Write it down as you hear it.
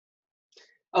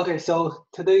Okay, so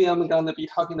today I'm going to be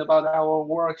talking about our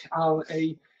work on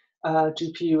a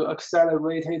GPU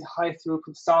accelerated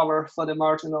high-throughput solver for the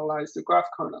marginalized graph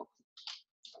kernel.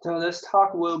 So this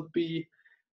talk will be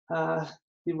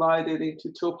divided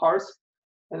into two parts.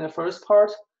 And the first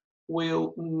part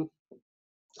will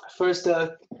first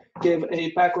give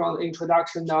a background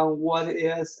introduction on what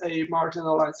is a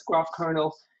marginalized graph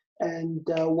kernel and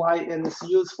why it is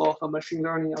useful for machine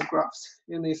learning on graphs.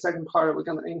 In the second part, we're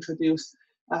going to introduce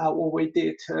what we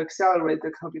did to accelerate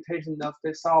the computation of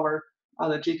the solver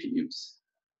on the GPUs.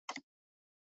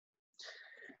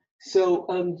 So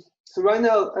right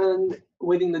now,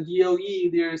 within the DOE,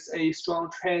 there's a strong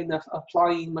trend of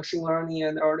applying machine learning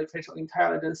and artificial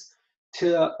intelligence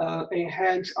to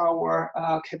enhance our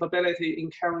capability in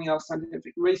carrying out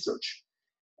scientific research.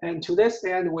 And to this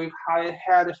end, we've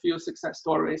had a few success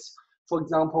stories. For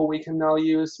example, we can now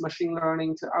use machine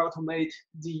learning to automate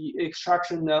the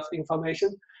extraction of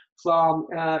information from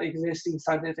existing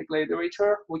scientific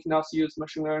literature. We can also use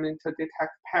machine learning to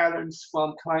detect patterns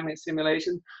from climate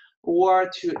simulation, or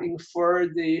to infer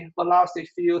the velocity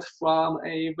field from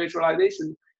a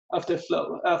visualization of the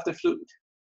flow of the fluid.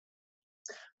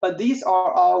 But these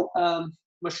are all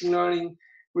machine learning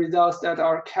results that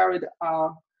are carried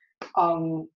on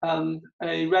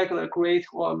a regular grid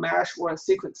or mesh or a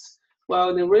sequence. Well,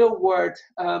 in the real world,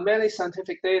 many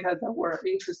scientific data that we're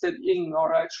interested in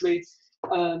are actually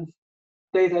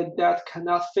data that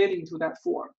cannot fit into that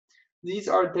form. These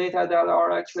are data that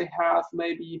are actually have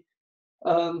maybe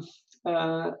a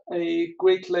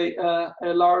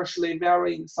largely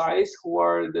varying size,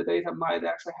 or the data might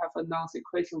actually have a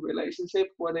non-sequential relationship,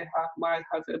 or they might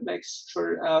have a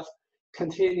mixture of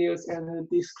continuous and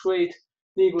discrete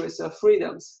degrees of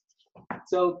freedoms.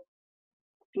 So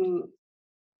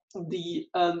the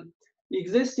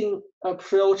existing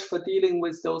approach for dealing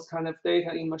with those kind of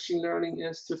data in machine learning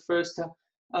is to first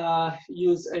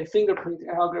use a fingerprint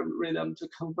algorithm to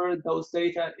convert those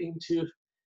data into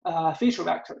feature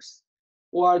vectors,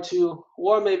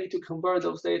 or maybe to convert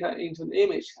those data into an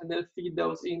image and then feed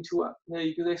those into the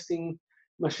existing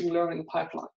machine learning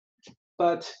pipeline.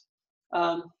 But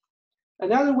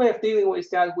another way of dealing with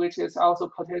that, which is also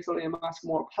potentially a much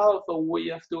more powerful way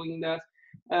of doing that,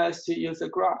 is to use a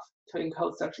graph to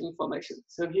encode such information.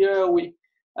 So here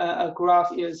a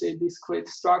graph is a discrete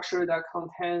structure that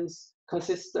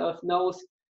consists of nodes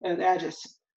and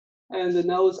edges, and the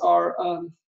nodes are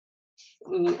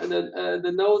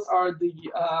the nodes are the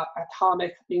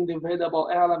atomic indivisible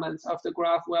elements of the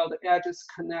graph, while the edges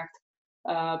connect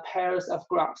pairs of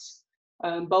graphs.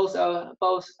 And both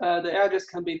the edges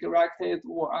can be directed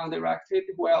or undirected,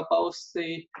 while both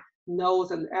the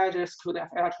nodes and edges could have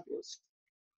attributes.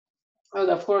 And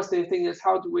of course, the thing is,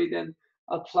 how do we then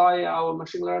apply our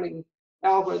machine learning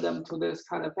algorithm to this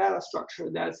kind of data structure?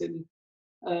 That's an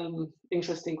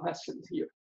interesting question here.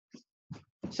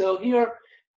 So here,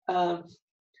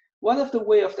 one of the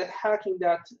way of the hacking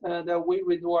that we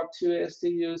resort to is to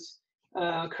use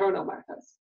kernel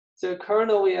methods. So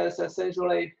kernel is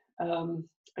essentially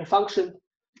a function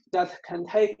that can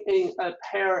take in a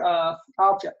pair of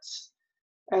objects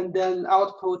and then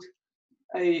output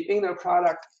an inner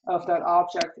product of that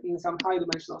object in some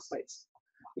high-dimensional space.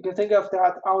 You can think of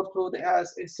that output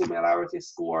as a similarity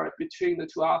score between the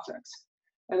two objects.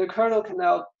 And the kernel can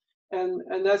now, and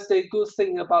that's the good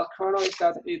thing about kernel, is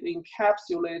that it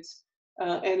encapsulates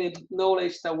any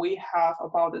knowledge that we have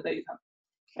about the data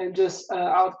and just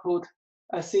output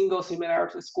a single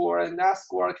similarity score, and that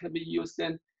score can be used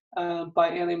then by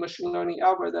any machine learning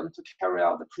algorithm to carry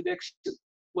out the prediction.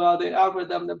 Well, the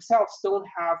algorithm themselves don't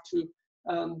have to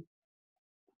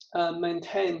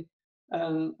maintain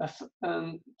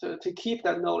to keep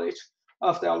that knowledge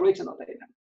of the original data.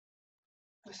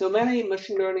 So many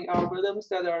machine learning algorithms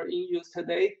that are in use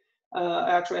today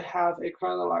actually have a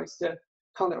kernelized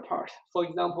counterpart. For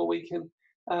example, we can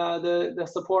the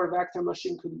support vector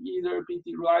machine could either be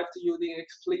derived using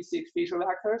explicit feature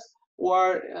vectors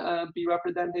or be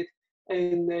represented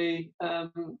in a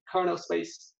kernel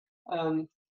space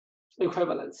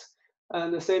equivalence.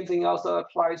 And the same thing also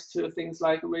applies to things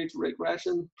like ridge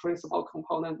regression, principal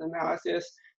component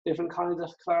analysis, different kinds of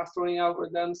clustering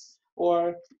algorithms,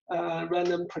 or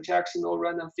random projection or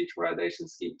random featureization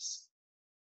schemes.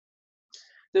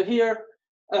 So here,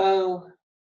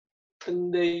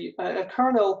 in the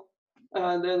kernel,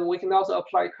 then we can also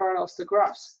apply kernels to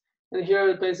graphs. And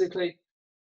here, basically,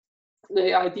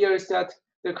 the idea is that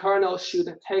the kernel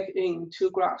should take in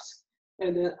two graphs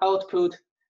and then output,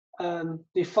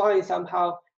 define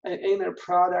somehow an inner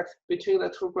product between the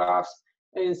two graphs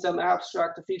in some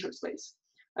abstract feature space.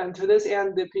 And to this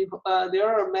end, there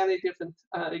are many different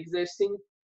existing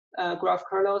graph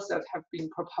kernels that have been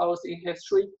proposed in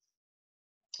history.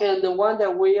 And the one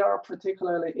that we are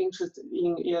particularly interested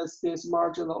in is this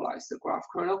marginalized graph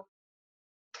kernel.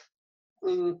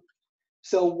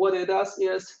 So what it does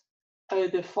is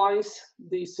it defines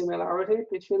the similarity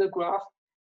between the graph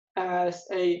as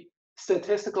a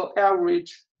statistical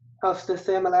average of the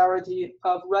similarity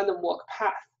of random walk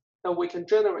path that we can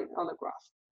generate on the graph.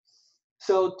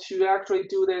 So to actually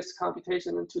do this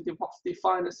computation and to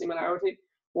define the similarity,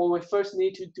 what we first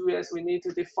need to do is we need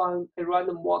to define a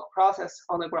random walk process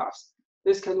on the graphs.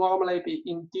 This can normally be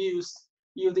induced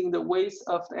using the weights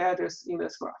of the edges in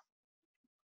this graph.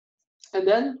 And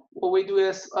then what we do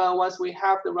is once we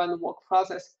have the random walk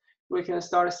process, we can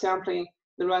start sampling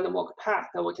the random walk path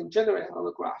that we can generate on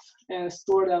the graph and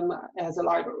store them as a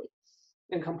library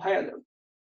and compare them.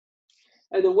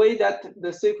 And the way that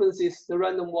the sequences, the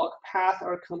random walk path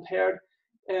are compared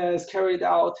is carried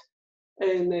out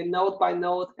in a node by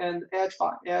node and edge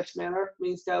by edge manner.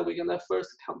 Means that we're gonna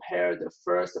first compare the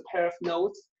first pair of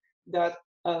nodes that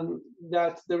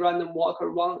the random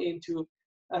walker run into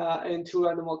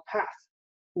random walk path.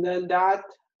 And then that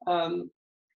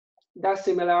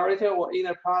similarity or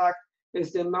inner product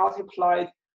is then multiplied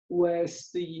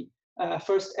with the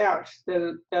first edge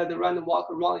that the random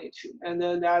walker run into, and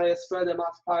then that is further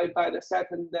multiplied by the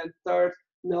second and third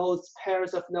nodes,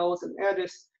 pairs of nodes and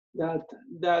edges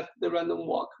that the random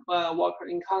walker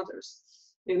encounters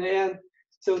in the end.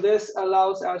 So this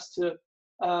allows us to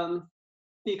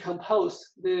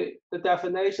decompose the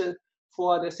definition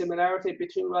for the similarity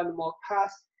between random walk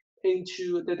paths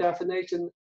into the definition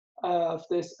of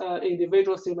this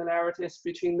individual similarities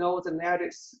between nodes and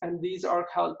edges, and these are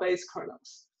called base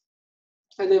kernels.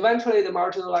 And eventually, the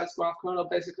marginalized graph kernel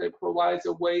basically provides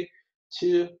a way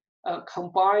to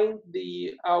combine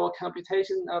our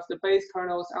computation of the base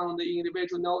kernels on the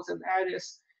individual nodes and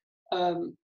edges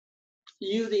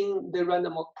using the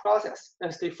random walk process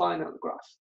as defined on the graph.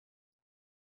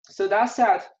 So that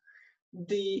said,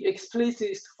 the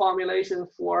explicit formulation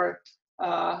for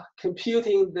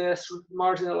computing this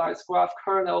marginalized graph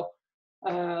kernel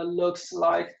looks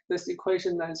like this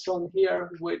equation that's shown here,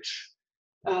 which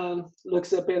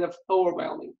looks a bit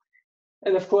overwhelming.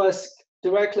 And of course,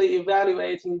 directly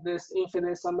evaluating this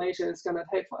infinite summation is going to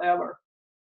take forever.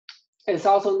 It's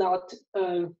also not.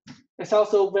 It's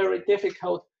also very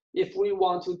difficult if we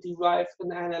want to derive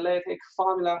an analytic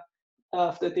formula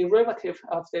of the derivative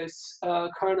of this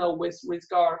kernel with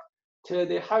regard to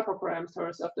the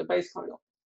hyperparameters of the base kernel.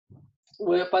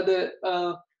 But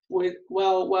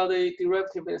while the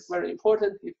derivative is very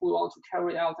important if we want to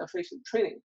carry out efficient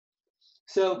training.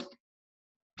 So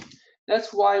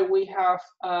that's why we have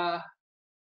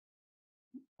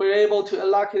we're able to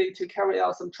luckily to carry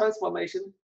out some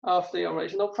transformation of the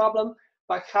original problem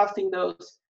by casting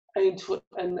those into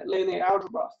a linear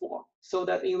algebra form, so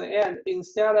that in the end,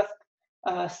 instead of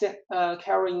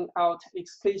carrying out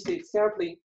explicit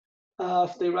sampling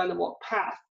of the random walk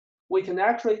path, we can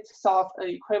actually solve an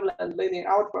equivalent linear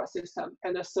algebra system,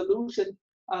 and the solution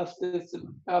of this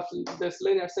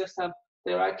linear system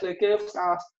directly gives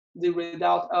us the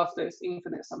result of this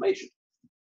infinite summation.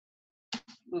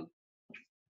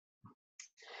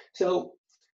 So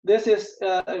this is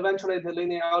eventually the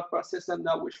linear algebra system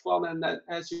that we form, and that,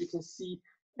 as you can see,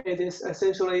 it is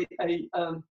essentially a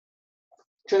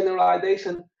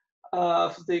generalization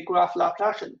of the graph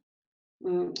Laplacian,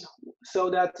 so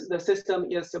that the system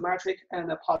is symmetric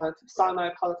and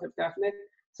semi-positive definite,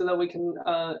 so that we can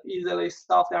easily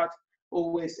solve that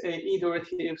with a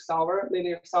iterative solver,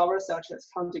 linear solver, such as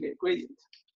conjugate gradient.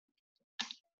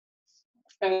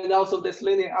 And also this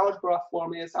linear algebra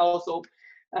form is also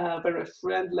very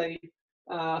friendly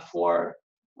for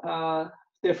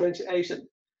differentiation,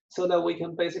 so that we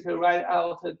can basically write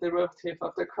out the derivative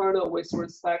of the kernel with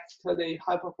respect to the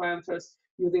hyperparameters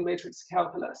using matrix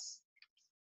calculus.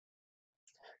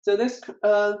 So this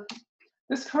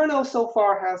kernel so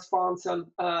far has found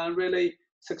some really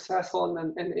successful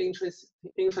and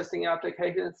interesting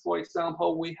applications. For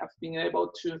example, we have been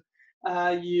able to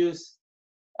use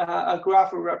a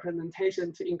graph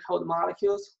representation to encode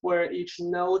molecules, where each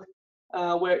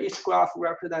graph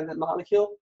represents a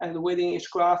molecule, and within each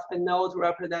graph, a node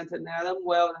represents an atom,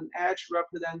 while an edge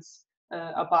represents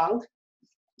a bond.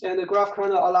 And the graph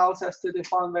kernel allows us to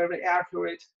define very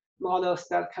accurate models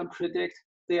that can predict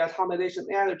the atomization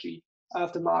energy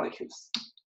of the molecules.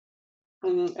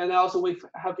 And also we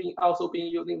have been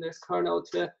using this kernel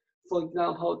to, for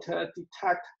example, to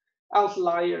detect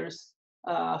outliers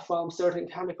from certain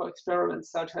chemical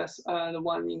experiments, such as the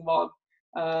one involved,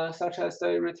 such as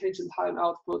the retention time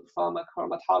output from a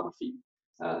chromatography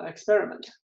experiment.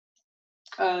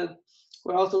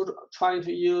 we're also trying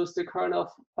to use the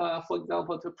kernel, for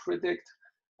example, to predict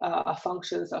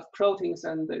functions of proteins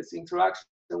and its interaction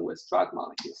with drug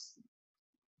molecules.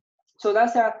 So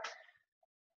that's that.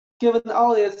 Given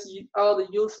all the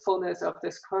usefulness of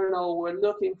this kernel, we're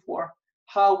looking for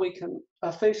how we can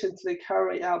efficiently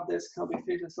carry out this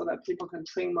computation so that people can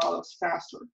train models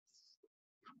faster.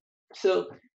 So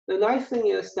the nice thing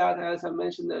is that, as I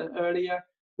mentioned earlier,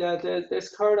 that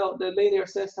this kernel, the linear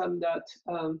system that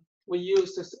we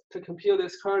use to compute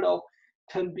this kernel,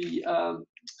 can be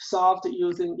solved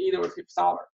using iterative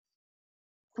solver.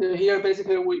 So here,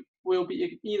 basically, we will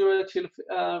be iterative,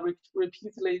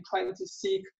 repeatedly trying to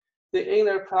seek the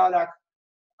inner product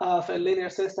of a linear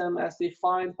system as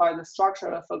defined by the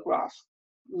structure of a graph,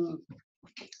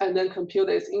 and then compute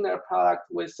its inner product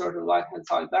with certain right-hand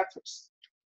side vectors.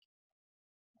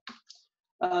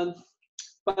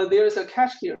 But there is a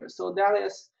catch here. So that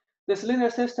is, this linear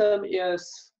system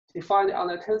is defined on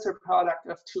a tensor product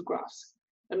of two graphs.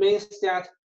 It means that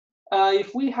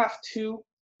if we have two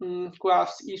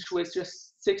graphs, each with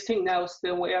just 16 nodes,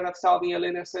 then we end up solving a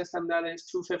linear system that is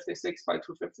 256 by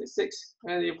 256.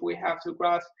 And if we have two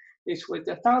graphs, each with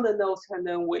 1,000 nodes, and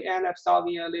then we end up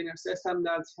solving a linear system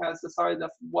that has the size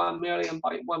of 1 million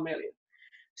by 1 million.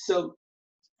 So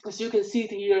as you can see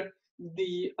here,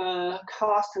 the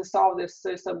cost to solve this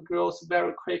system grows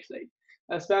very quickly,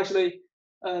 especially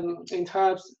in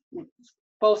terms,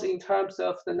 both in terms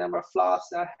of the number of flops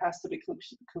that has to be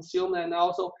consumed, and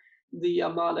also the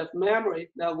amount of memory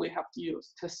that we have to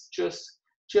use to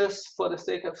just for the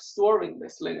sake of storing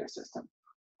this linear system.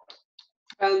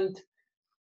 And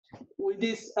we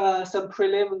did some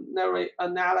preliminary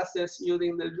analysis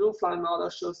using the roofline model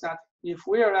shows that if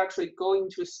we are actually going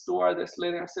to store this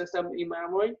linear system in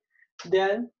memory,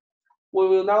 then we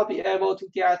will not be able to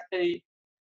get a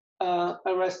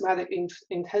arithmetic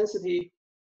intensity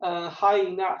high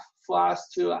enough for us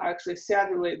to actually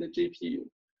saturate the GPU.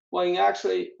 When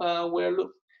actually we're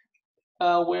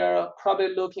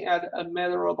probably looking at a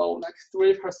measurable like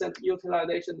 3%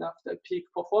 utilization of the peak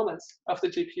performance of the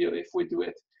GPU if we do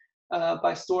it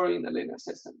by storing the linear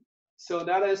system. So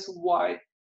that is why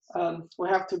we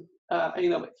have to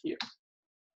innovate here.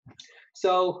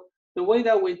 So the way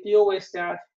that we deal with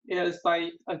that is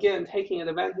by, again, taking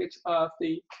advantage of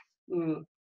the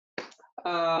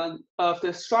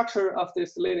structure of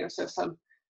this linear system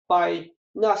by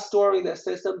not storing the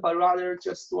system, but rather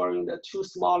just storing the two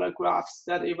smaller graphs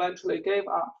that eventually gave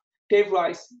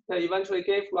rise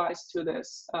to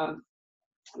this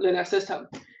linear system.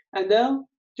 And then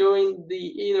during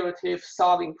the iterative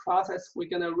solving process, we're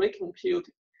going to recompute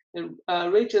and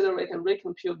regenerate and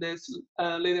recompute this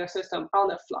linear system on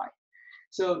the fly.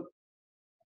 So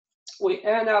we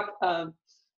end up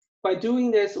by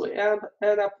doing this, we end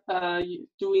up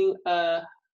doing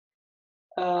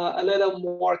a little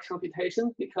more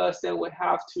computation, because then we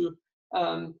have to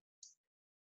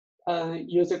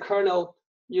use the kernel,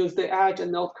 use the edge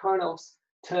and node kernels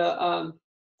to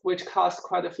which cost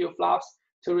quite a few flops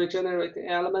to regenerate the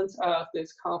elements of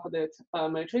this composite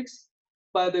matrix.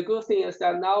 But the good thing is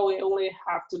that now we only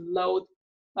have to load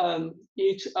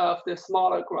each of the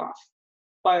smaller graph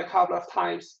by a couple of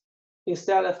times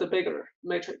instead of the bigger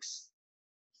matrix.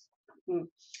 And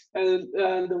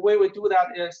the way we do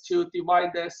that is to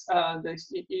divide this,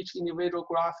 each individual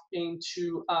graph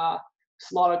into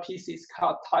smaller pieces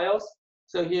called tiles.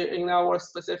 So here in our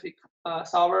specific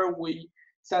solver, we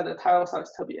set the tile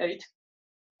size to be 8.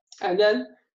 And then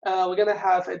we're going to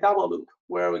have a double loop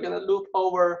where we're going to loop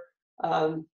over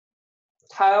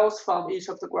tiles from each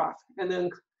of the graph, and then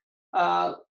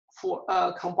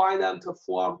combine them to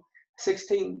form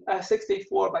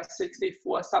 64 by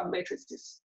 64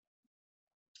 submatrices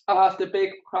of the big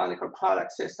canonical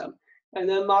product system, and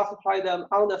then multiply them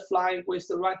on the fly with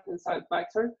the right-hand side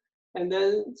vector, and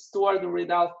then store the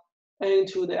result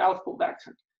into the output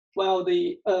vector. While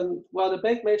the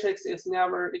big matrix is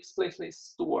never explicitly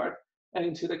stored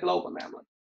into the global memory.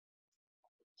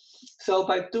 So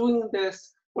by doing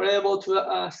this, we're able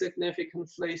to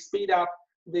significantly speed up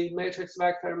the matrix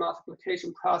vector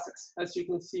multiplication process. As you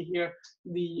can see here,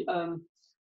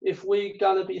 if we're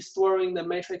gonna be storing the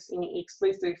matrix in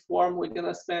explicit form, we're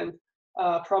gonna spend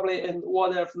probably an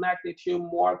order of magnitude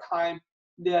more time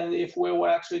than if we were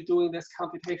actually doing this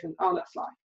computation on the fly.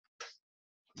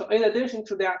 So in addition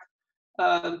to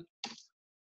that,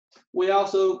 we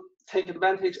also take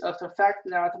advantage of the fact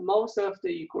that most of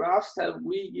the graphs that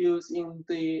we use in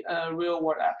the real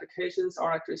world applications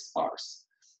are actually sparse,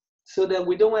 so that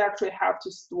we don't actually have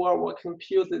to store or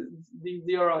compute the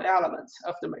 0 elements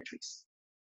of the matrix.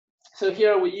 So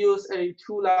here we use a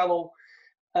 2-level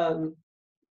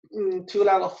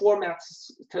two-level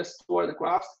formats to store the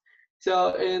graphs.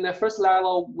 So in the first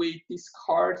level, we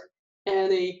discard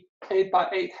any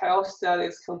 8x8 tiles that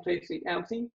is completely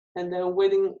empty. And then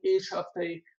within each of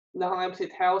the non-empty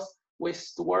tiles, we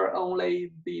store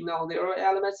only the non-zero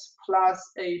elements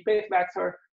plus a bit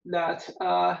vector that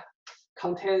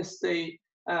contains the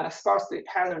sparsity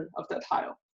pattern of the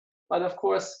tile. But of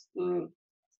course,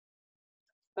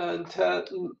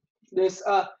 this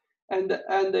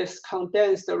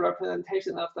condensed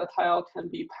representation of the tile can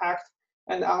be packed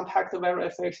and unpacked very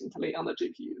efficiently on the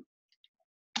GPU.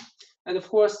 And of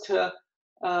course, to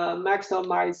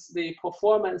maximize the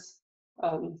performance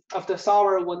of the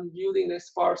solver when using this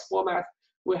sparse format,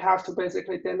 we have to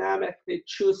basically dynamically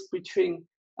choose between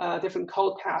different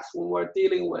code paths when we're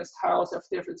dealing with tiles of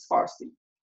different sparsity.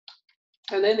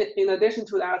 And then in addition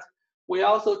to that, we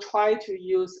also try to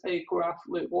use a graph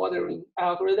reordering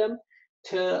algorithm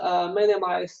to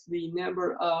minimize the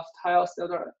number of tiles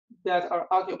that are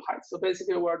occupied. So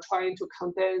basically, we're trying to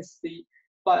condense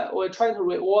but we're trying to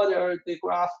reorder the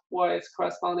graph or its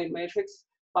corresponding matrix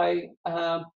by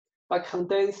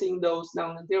condensing those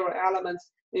non-zero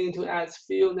elements into as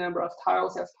few number of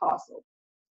tiles as possible.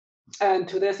 And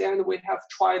to this end, we have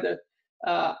tried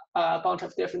a bunch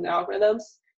of different algorithms,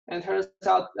 and turns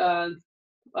out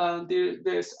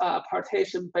there's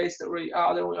partition-based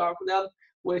reordering algorithm,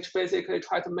 which basically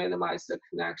try to minimize the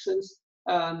connections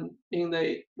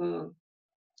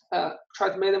try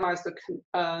to minimize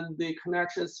the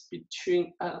connections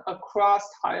between across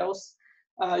tiles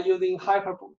using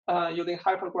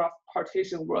hypergraph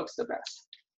partition works the best.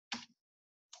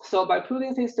 So by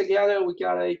putting things together, we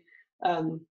get a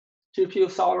GPU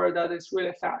solver that is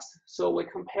really fast. So we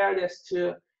compare this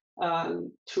to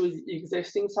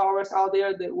existing solvers out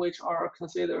there which are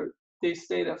considered the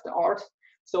state of the art.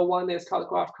 So one is called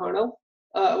Graph Kernel.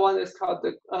 One is called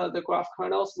the Graph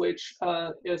Kernels, which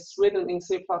is written in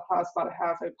C++ but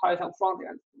have a Python front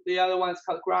end. The other one is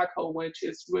called Graco, which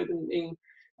is written in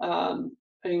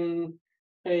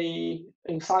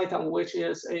Python, which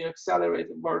is an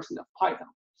accelerated version of Python.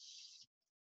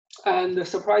 And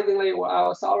surprisingly,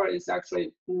 our solver is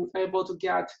actually able to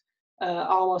get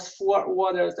almost 4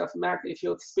 orders of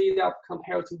magnitude speed up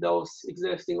compared to those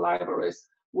existing libraries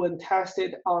when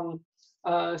tested on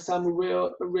some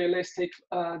realistic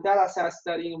data sets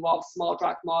that involve small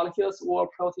drug molecules or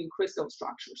protein crystal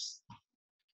structures.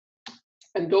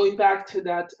 And going back to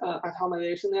that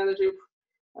atomization energy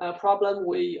problem,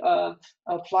 we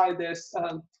apply this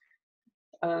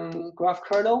graph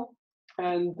kernel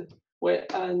and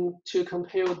to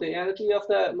compute the energy of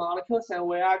the molecules, and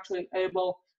we're actually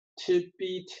able to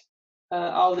beat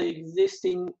all the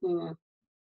existing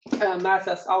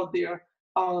methods out there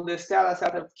on this data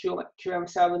set of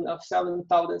QM7 of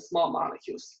 7,000 small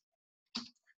molecules.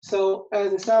 So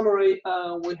as a summary,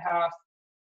 we have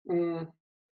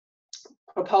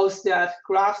proposed that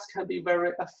graphs can be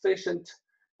very efficient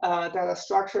data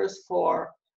structures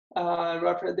for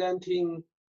representing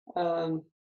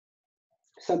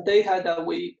some data that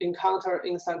we encounter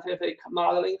in scientific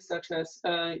modeling, such as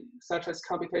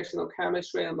computational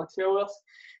chemistry and materials.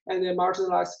 And the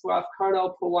marginalized graph kernel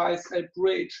provides a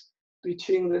bridge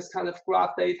between this kind of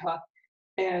graph data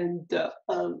and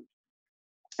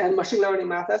machine learning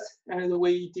methods. And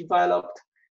we developed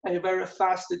a very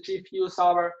fast GPU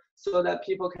solver so that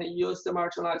people can use the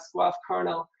marginalized graph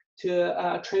kernel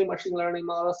to train machine learning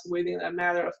models within a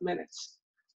matter of minutes.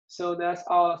 So that's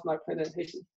all of my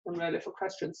presentation. I'm ready for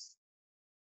questions.